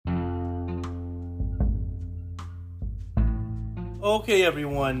Okay,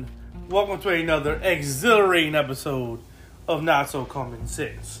 everyone, welcome to another exhilarating episode of Not So Common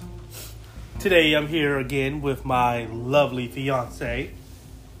Sense. Today, I'm here again with my lovely fiance,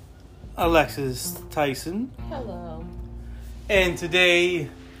 Alexis Tyson. Hello. And today's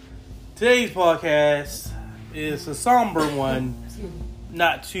podcast is a somber one.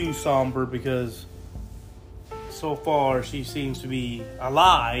 Not too somber because so far she seems to be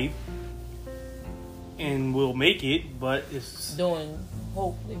alive and will make it, but it's doing,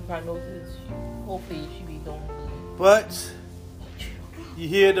 hopefully, prognosis, hopefully she be doing good. But you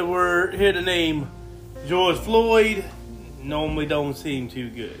hear the name George Floyd, normally don't seem too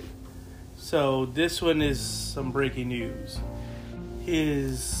good. So this one is some breaking news.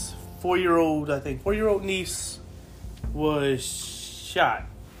 His 4-year-old niece was shot.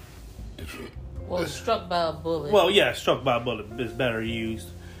 Well, struck by a bullet. Well, yeah, struck by a bullet is better used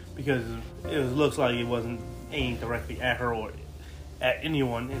because it looks like it wasn't aimed directly at her or at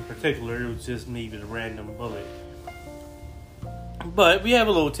anyone in particular. It was just maybe a random bullet. But we have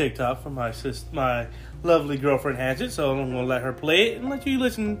a little TikTok from my lovely girlfriend has it, so I'm going to let her play it and let you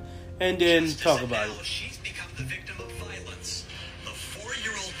listen and then talk about it. She's become the victim of violence. The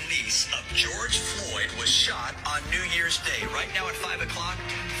 4-year-old niece of George Floyd was shot on New Year's Day. Right now at 5 o'clock,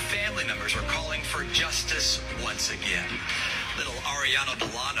 family members are calling for justice once again. Little Ariana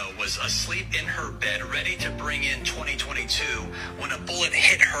Delano was asleep in her bed, ready to bring in 2022, when a bullet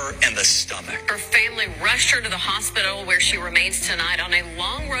hit her in the stomach. Her family rushed her to the hospital where she remains tonight on a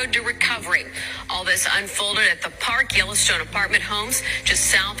long road to recovery. All this unfolded at the Park Yellowstone apartment homes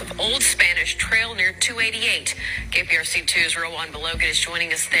just south of Old Spanish Trail near 288. KPRC2's Rowan Belogan is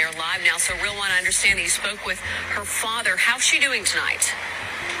joining us there live now. So, Rowan, I understand that you spoke with her father. How's she doing tonight?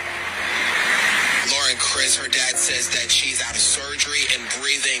 Lauren Chris, her dad says that she's out of surgery and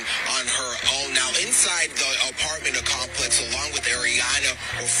breathing on her own. Now, inside the apartment complex, along with Ariana,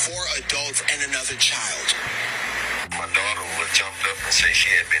 were 4 adults and another child. My daughter would jumped up and say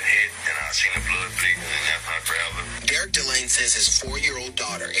she had been hit, and I seen the blood bleeding, and that's how I grabbed her. Derek Delane says his 4-year-old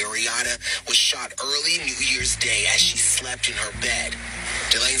daughter, Ariana, was shot early New Year's Day as she slept in her bed.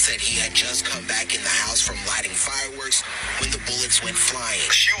 Delane said he had just come back in the house from lighting fireworks when the bullets went flying.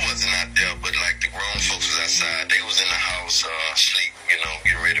 She wasn't out there, but like the grown folks was outside. They was in the house, sleep,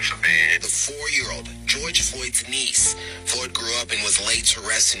 getting ready for bed. The 4-year-old, George Floyd's niece. Floyd grew up and was laid to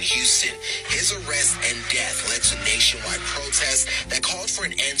rest in Houston. His arrest and death led to nationwide protests that called for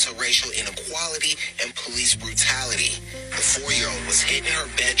an end to racial inequality and police brutality. The 4-year-old was hit in her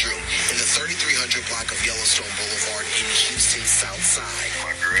bedroom in the 3300 block of Yellowstone Boulevard in Houston's South Side.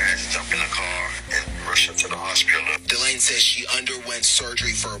 My girl had to jump in the car and rush her to the hospital. Delane says she underwent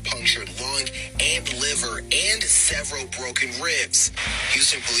surgery for a punctured lung and liver and several broken ribs.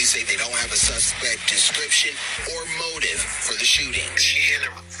 Houston police say they don't have a suspect description or motive for the shooting. She hit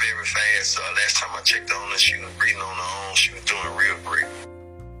her very fast. Last time I checked on her, she was breathing on her own. She was doing real great.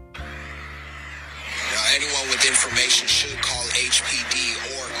 Now, anyone with information should call HPD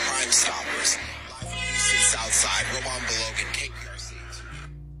or Crime Stoppers. Live from Houston Southside, Rowan Belogan, KPRC.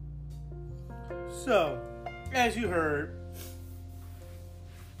 So, as you heard,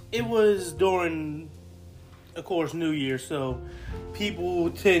 it was during, of course, New Year, so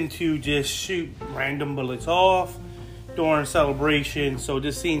people tend to just shoot random bullets off during celebration, so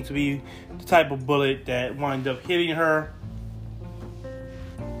this seemed to be the type of bullet that wound up hitting her.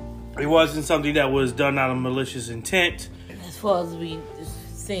 It wasn't something that was done out of malicious intent. As far as it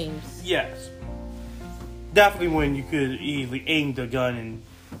seems. Yes. Definitely when you could easily aim the gun and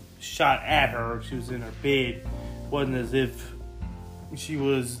shot at her. She was in her bed. Wasn't as if she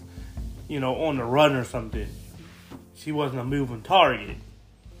was, on the run or something. She wasn't a moving target.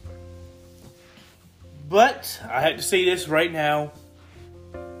 But I had to say this right now.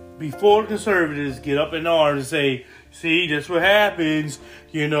 Before conservatives get up in arms and say, see, that's what happens,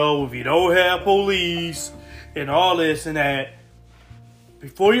 if you don't have police and all this and that.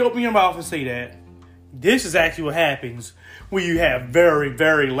 Before you open your mouth and say that, this is actually what happens when you have very,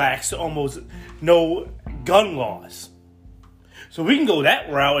 very lax, almost no gun laws. So we can go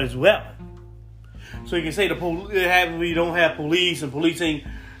that route as well. So you can say we don't have police and policing,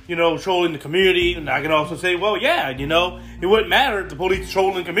 trolling the community. And I can also say, well, yeah, it wouldn't matter if the police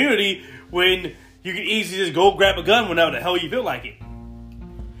trolling the community when you can easily just go grab a gun whenever the hell you feel like it.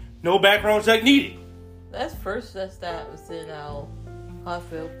 No background check needed. That's that was in our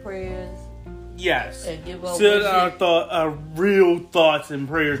heartfelt prayers. Yes. And give up send our real thoughts and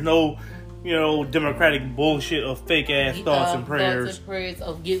prayers. No, democratic bullshit of fake ass thoughts and prayers. Thoughts and prayers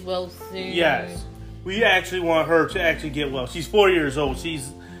of get well soon. Yes. We actually want her to actually get well. She's 4 years old.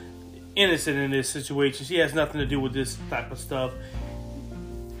 She's innocent in this situation. She has nothing to do with this type of stuff.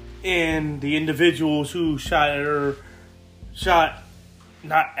 And the individuals who shot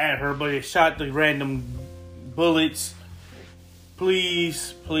not at her, but they shot the random bullets.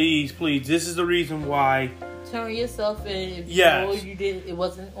 Please, please, please. This is the reason why. Turn yourself in. If Yes. you know you did, it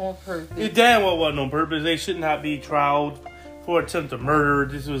wasn't on purpose. It damn well wasn't on purpose. They should not be trialed for attempted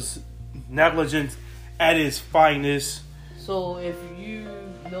murder. This was negligence at its finest. So if you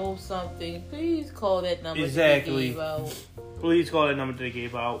know something, please call that number Exactly. that they gave out. Please call that number that they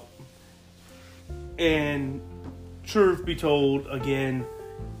gave out. And truth be told, again,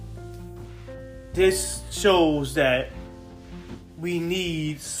 this shows that we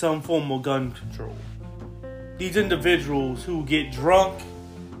need some form of gun control. These individuals who get drunk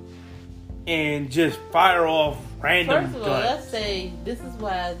and just fire off random First of all, guns. let's say this is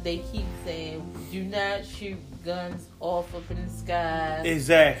why they keep saying do not shoot guns off up in the sky.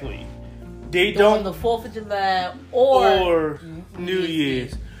 Exactly. They On don't. the 4th of July or New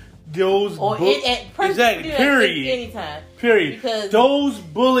Year's. Those or exactly. Period. anytime. Period. Because those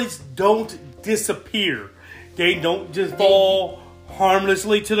bullets don't disappear. They don't just fall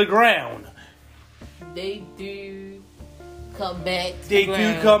harmlessly to the ground. they do come back to They the do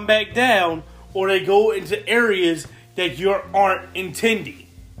ground. come back down, or they go into areas that you aren't intending.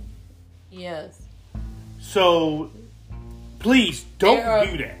 Yes. So, please don't There are-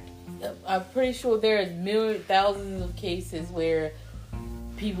 do that. I'm pretty sure there are thousands of cases where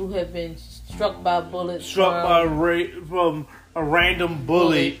people have been struck by bullets Struck from a random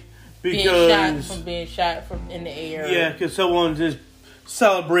bullet because being shot from in the air. yeah, because someone's just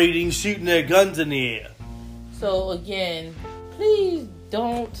celebrating, shooting their guns in the air. So again, please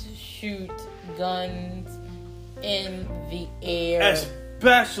don't shoot guns in the air.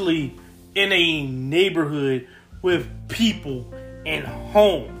 Especially in a neighborhood with people and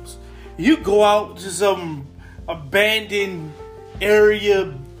homes. You go out to some abandoned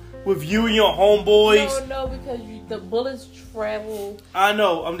area with you and your homeboys. No, because the bullets travel. I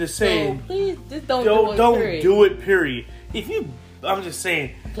know. I'm just saying. So please, just don't Don't do it. do it. Period. I'm just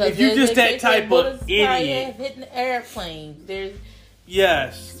saying. If you just that type of bullets idiot, probably have hitting airplanes. There's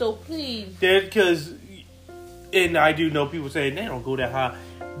yes. so please. Because, and I do know people say they don't go that high,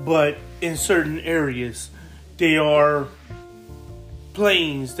 but in certain areas, there are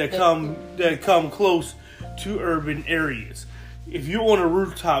planes that come close to urban areas. If you're on a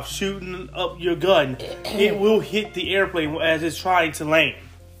rooftop shooting up your gun, it will hit the airplane as it's trying to land.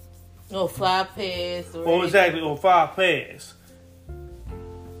 No fly pass or Or exactly, or fire pass.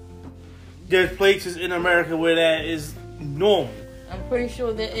 There's places in America where that is normal. I'm pretty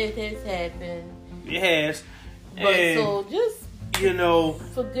sure that it has happened. It has. But And, so just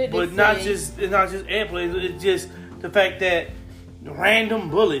for goodness but sake, not just airplanes. It's just the fact that random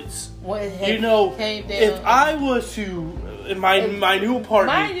bullets. what Came down, if I was to in my new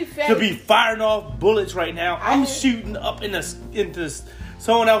apartment to be firing off bullets right now, I'm shooting up into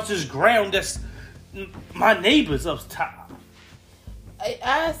someone else's ground. That's my neighbors up top.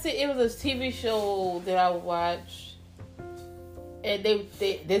 I see it was a TV show that I watched, and they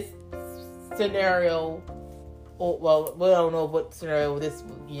this scenario. Well, I don't know what scenario this,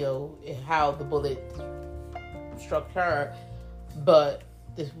 how the bullet struck her, but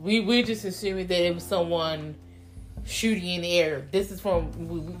we're just assuming that it was someone shooting in the air. This is from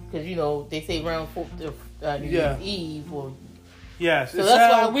because they say around New Year's Eve or. Yes, so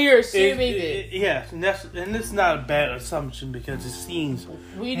that's why we're assuming it. Yes, and it's not a bad assumption because it seems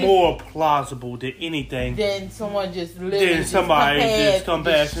more plausible than anything. Than someone just Then somebody just come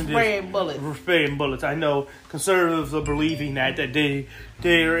past and spraying bullets. I know conservatives are believing that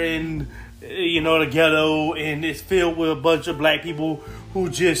they're in the ghetto and it's filled with a bunch of black people who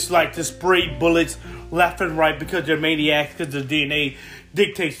just like to spray bullets left and right because they're maniacs because their DNA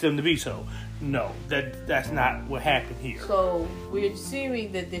dictates them to be so. No, that's not what happened here. So we're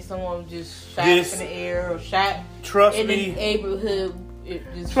assuming that there's someone just shot up in the air or shot in the neighborhood.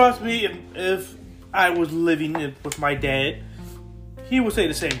 Trust me, if I was living with my dad, he would say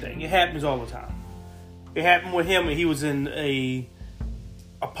the same thing. It happens all the time. It happened with him, and he was in a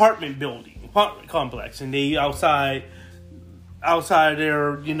apartment complex, and they outside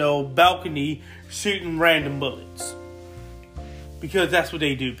their balcony shooting random bullets. Because that's what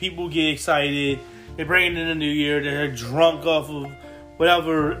they do. People get excited. They bring it in the new year. They're drunk off of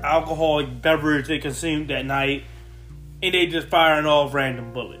whatever alcoholic beverage they consumed that night. And they just firing off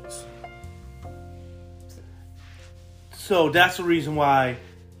random bullets. So that's the reason why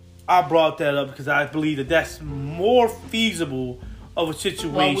I brought that up. Because I believe that that's more feasible of a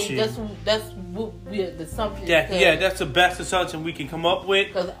situation. That's what the assumption. That's the best assumption we can come up with.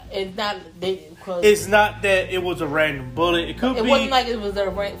 Because it's not. It's not that it was a random bullet. It could be. It wasn't like it was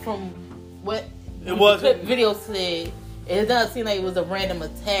a from what it wasn't. The video said. It doesn't seem like it was a random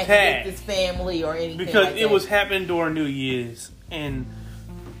attack against this family or anything. Because like it was happening during New Year's, and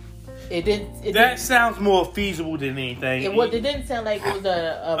that sounds more feasible than anything. It didn't sound like it was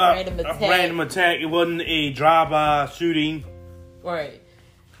a random attack. A random attack. It wasn't a drive-by shooting. Right.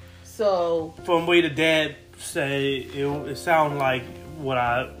 So from the way the dad said it sounded like what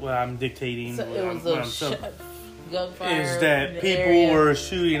I'm dictating. So it was gunfire. Is that people were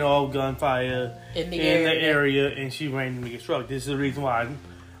shooting all gunfire in the area, and she randomly gets struck. This is the reason why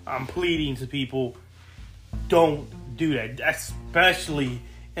I'm pleading to people: don't do that, especially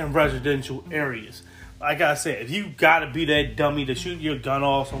in residential areas. Like I said, if you gotta be that dummy to shoot your gun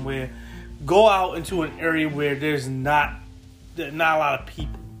off somewhere, go out into an area where there's not a lot of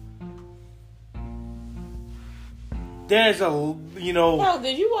people. There's Well,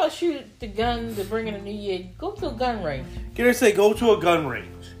 did you want to shoot the gun to bring in a new year? Go to a gun range. Can I say go to a gun range?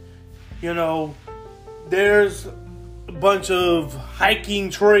 There's a bunch of hiking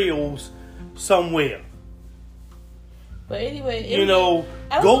trails somewhere. But anyway,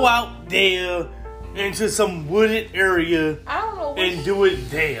 go out there into some wooded area. I don't know. And do it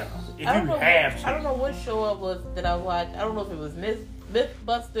there if you have to. I don't know what show it was that I watched. I don't know if it was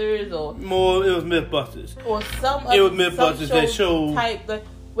Mythbusters or more. It was Mythbusters or some. It was Mythbusters that showed type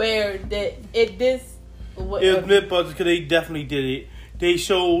where it was Mythbusters because they definitely did it. They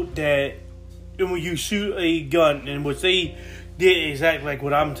showed that when you shoot a gun, and which they did exactly like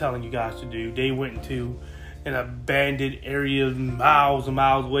what I'm telling you guys to do. They went into an abandoned area miles and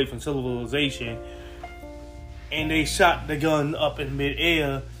miles away from civilization, and they shot the gun up in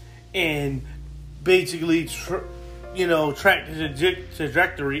midair and basically track the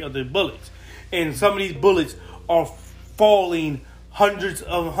trajectory of the bullets. And some of these bullets are falling hundreds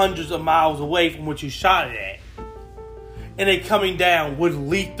of miles away from what you shot it at. And they're coming down with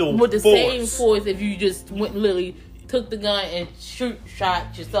lethal force. With the same force if you just went literally took the gun and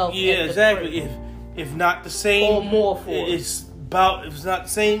shot yourself. Yeah, exactly. If not the same. Or more force. If it's not the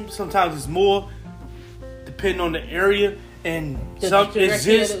same, sometimes it's more, depending on the area. And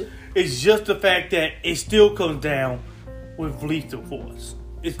it's just the fact that it still comes down with lethal force.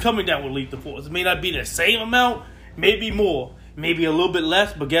 It's coming down with lethal force. It may not be the same amount, maybe more, maybe a little bit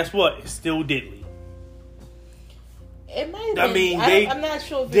less, but guess what? It's still deadly. It might have been. I'm not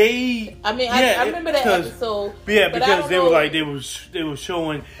sure. I remember that episode. Yeah, because they were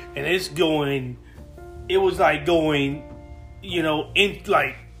showing, and it's going. It was like going, in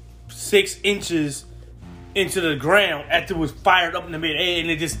like 6 inches into the ground after it was fired up in the midair, and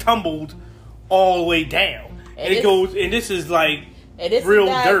it just tumbled all the way down. And it goes, and this is like real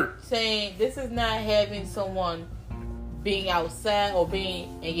dirt. Saying this is not having someone being outside or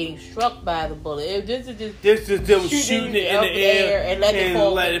getting struck by the bullet. This is them shooting it in the air and let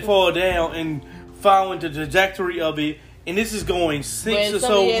it fall down and following the trajectory of it. And this is going 6 or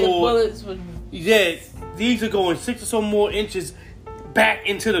so more. These are going 6 or so more inches back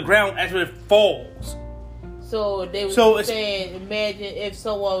into the ground after it falls. So they were saying, imagine if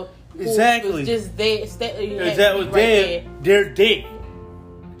someone was just there, they're dead.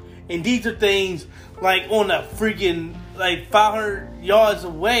 And these are things like on a freaking 500 yards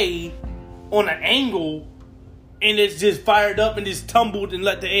away on an angle, and it's just fired up and just tumbled and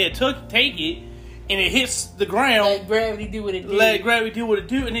let the air take it, and it hits the ground. Let gravity do what it do. Let gravity do what it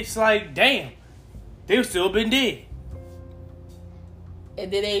do, and it's like, damn, they've still been dead.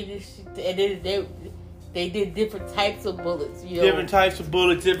 And then they did different types of bullets. Different types of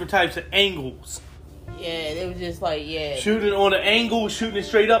bullets, different types of angles. Yeah, they were just like, shooting on an angle, shooting it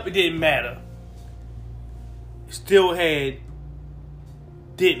straight up, it didn't matter. Still had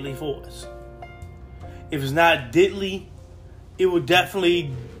deadly force. If it's not deadly, it will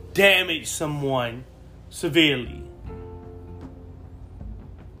definitely damage someone severely.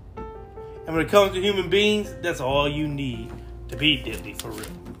 And when it comes to human beings, that's all you need to be deadly for real.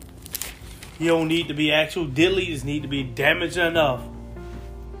 You don't need to be actual deadly, you just need to be damaged enough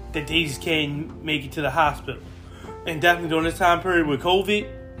that they just can't make it to the hospital. And definitely during this time period with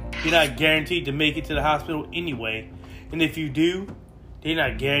COVID, you're not guaranteed to make it to the hospital anyway. And if you do, they're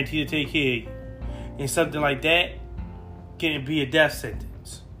not guaranteed to take care of you. And something like that can be a death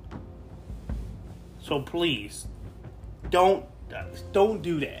sentence. So please, don't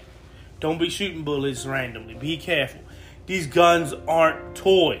do that. Don't be shooting bullets randomly. Be careful. These guns aren't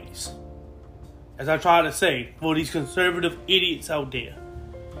toys. As I try to say, for these conservative idiots out there,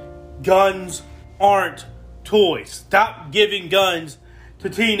 guns aren't toys. Stop giving guns to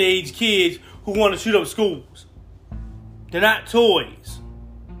teenage kids who want to shoot up schools. They're not toys.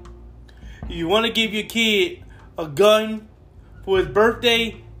 You want to give your kid a gun for his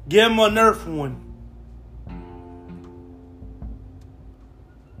birthday, give him a Nerf one.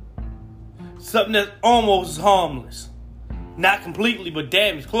 Something that's almost harmless. Not completely, but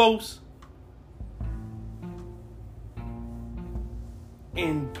damn, it's close.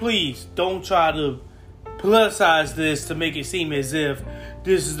 And please, don't try to politicize this to make it seem as if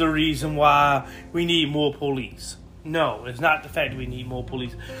this is the reason why we need more police. No, it's not the fact that we need more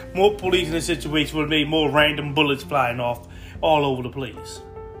police. More police in this situation would have made more random bullets flying off all over the place.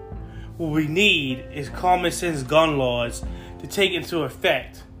 What we need is common sense gun laws to take into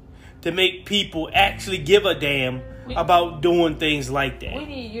effect to make people actually give a damn about doing things like that. We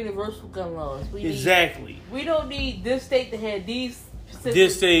need universal gun laws. Exactly. We don't need this state to have these specific...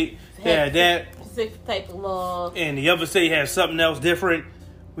 This state have that. Specific type of law. And the other state has something else different.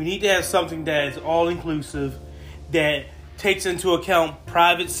 We need to have something that is all-inclusive, that takes into account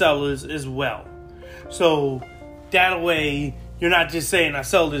private sellers as well. So that way, you're not just saying, I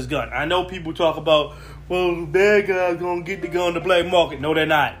sell this gun. I know people talk about, well, the bad guys going to get the gun on the black market. No, they're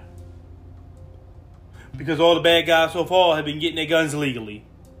not. Because all the bad guys so far have been getting their guns legally.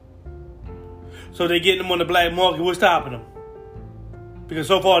 So they're getting them on the black market. What's stopping them? Because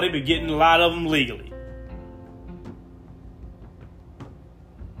so far they've been getting a lot of them legally.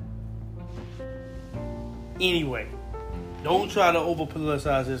 Anyway, don't try to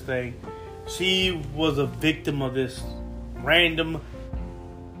over-politicize this thing. She was a victim of this random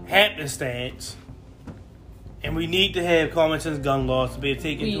happenstance. And we need to have common sense gun laws to be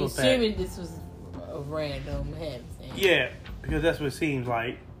taken into effect. Assuming this was a random happenstance. Yeah, because that's what it seems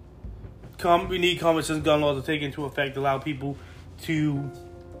like. We need common sense gun laws to take into effect to allow people to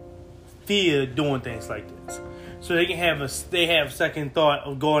fear doing things like this. So they can have second thought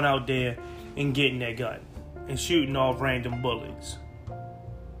of going out there and getting that gun and shooting off random bullets.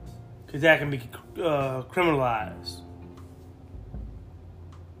 Because that can be criminalized.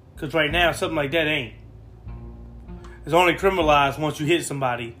 Because right now, something like that ain't. It's only criminalized once you hit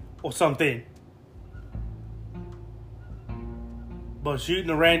somebody or something. But shooting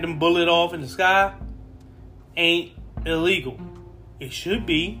a random bullet off in the sky ain't illegal. It should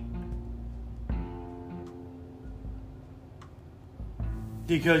be.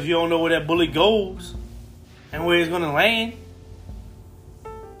 Because you don't know where that bullet goes and where it's going to land.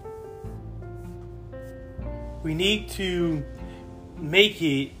 We need to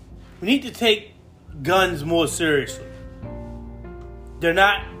we need to take guns more seriously. They're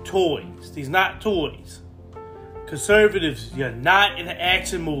not toys. These not toys. Conservatives, you're not in an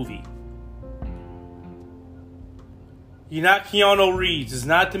action movie. You're not Keanu Reeves. It's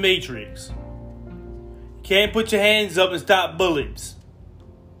not The Matrix. You can't put your hands up and stop bullets.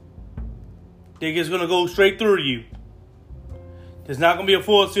 They're just going to go straight through you. There's not going to be a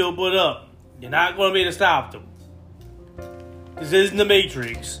force field put up. You're not going to be able to stop them. This isn't The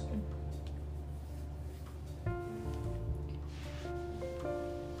Matrix.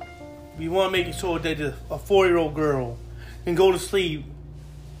 We want to make sure that a 4-year-old girl can go to sleep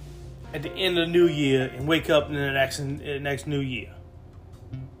at the end of the new year and wake up in the next new year.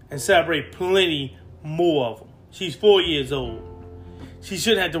 And celebrate plenty more of them. She's 4 years old. She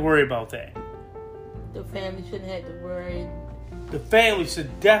shouldn't have to worry about that. The family shouldn't have to worry. The family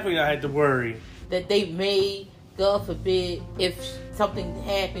should definitely not have to worry. That they may, God forbid, if something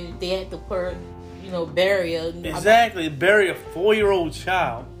happened, they had to bury her. Exactly. Bury a 4-year-old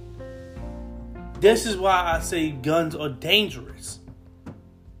child. This is why I say guns are dangerous.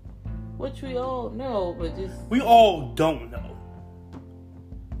 Which we all know, but just... We all don't know.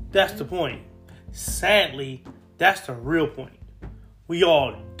 That's the point. Sadly, that's the real point. We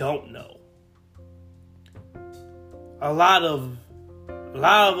all don't know. A lot of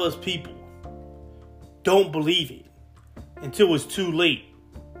us people don't believe it until it's too late.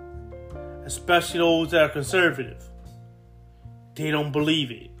 Especially those that are conservative. They don't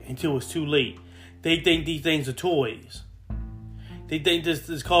believe it until it's too late. They think these things are toys. They think this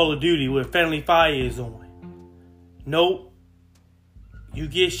is Call of Duty where friendly fire is on. Nope. You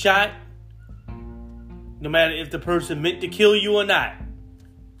get shot, no matter if the person meant to kill you or not,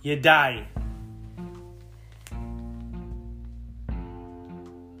 you're dying.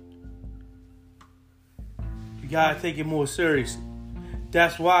 You gotta take it more seriously.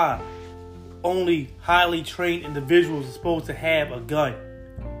 That's why only highly trained individuals are supposed to have a gun.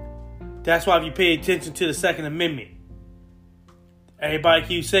 That's why if you pay attention to the Second Amendment, everybody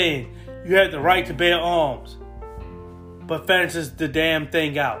keeps saying you have the right to bear arms. But finishes the damn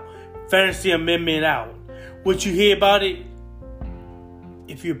thing out. Finish the amendment out. what you hear about it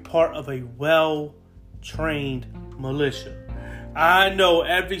if you're part of a well-trained militia. I know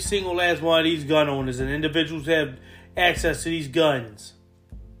every single last one of these gun owners and individuals that have access to these guns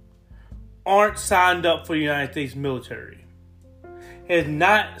aren't signed up for the United States military. Has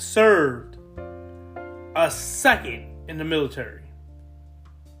not served a second in the military.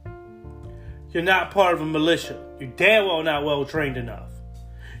 You're not part of a militia. You're damn well not well trained enough.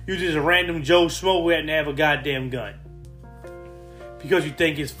 You're just a random Joe Schmo who hadn't have a goddamn gun. Because you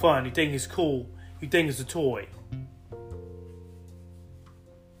think it's fun, you think it's cool, you think it's a toy.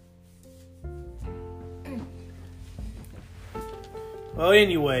 Well,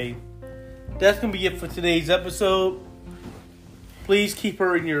 anyway, that's gonna be it for today's episode. Please keep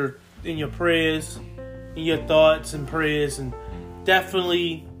her in your prayers, in your thoughts and prayers, and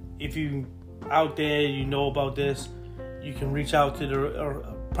definitely, if you out there you know about this, you can reach out to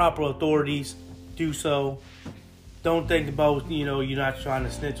the proper authorities. Do so. Don't think about you're not trying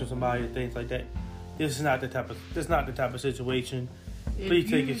to snitch on somebody or things like that. This is not the type of situation. Please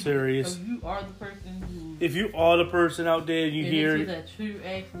take it serious. If you are the person out there and you hear it, a true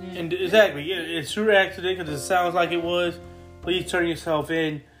accident. and exactly, yeah, it's a true accident because it sounds like it was. Please turn yourself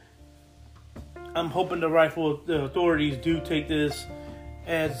in. I'm hoping the authorities do take this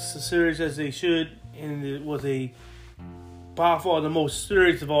as serious as they should, and it was by far the most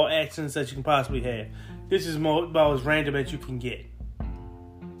serious of all accidents that you can possibly have. This is about as random as you can get.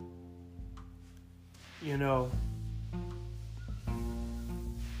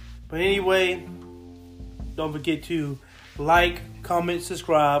 But anyway, don't forget to like, comment,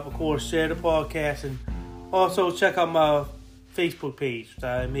 subscribe, of course, share the podcast, and also check out my Facebook page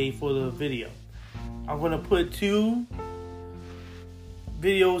that I made for the video. I'm going to put 2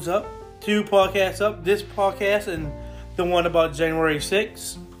 videos up, 2 podcasts up, this podcast and the one about January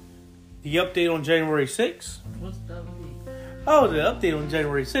 6th. The update on January 6th. What's the update? Oh, the update on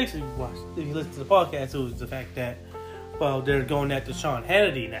January 6th, if you listen to the podcast, it was the fact that, they're going after Sean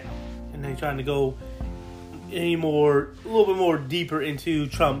Hannity now. And they're trying to go a little bit more deeper into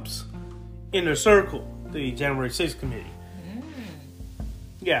Trump's inner circle, the January 6th committee.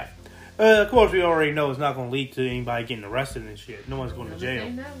 Yeah. Of course, we already know it's not going to lead to anybody getting arrested and shit. No one's going to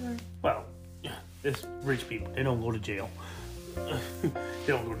jail. Well, it's rich people. They don't go to jail. They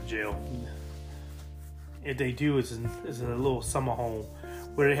don't go to jail. If they do, it's a little summer home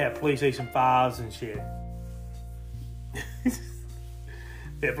where they have PlayStation 5s and shit.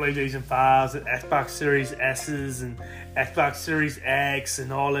 They have PlayStation 5s and Xbox Series S's and Xbox Series X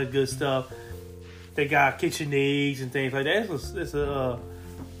and all that good stuff. They got KitchenAids and things like that. It's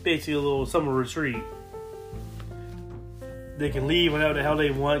basically a little summer retreat. They can leave whenever the hell they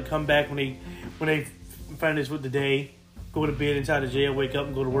want, come back when they finish with the day, go to bed inside the jail, wake up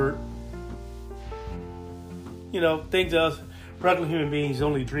and go to work. Things us regular human beings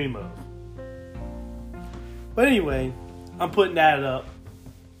only dream of. But anyway, I'm putting that up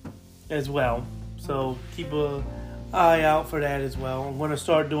as well. So keep an eye out for that as well. I'm going to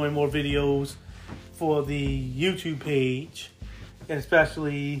start doing more videos for the YouTube page. And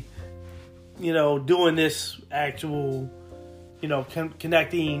especially, doing this actual,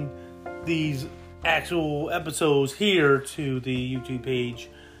 connecting these actual episodes here to the YouTube page.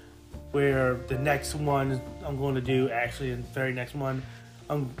 Where the next one I'm going to do, actually, the very next one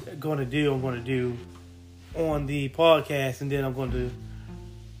I'm going to do on the podcast, and then I'm going to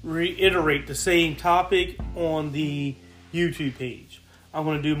reiterate the same topic on the YouTube page. I'm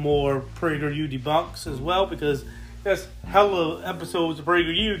going to do more PragerU debunks as well, because there's hella episodes of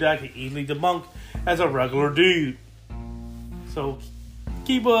PragerU that I can easily debunk as a regular dude. So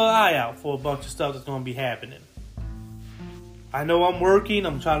keep an eye out for a bunch of stuff that's going to be happening. I know I'm working.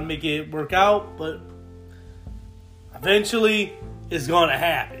 I'm trying to make it work out, but eventually it's going to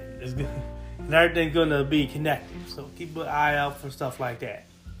happen. And everything's going to be connected. So keep an eye out for stuff like that.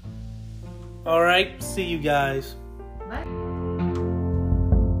 All right. See you guys. Bye.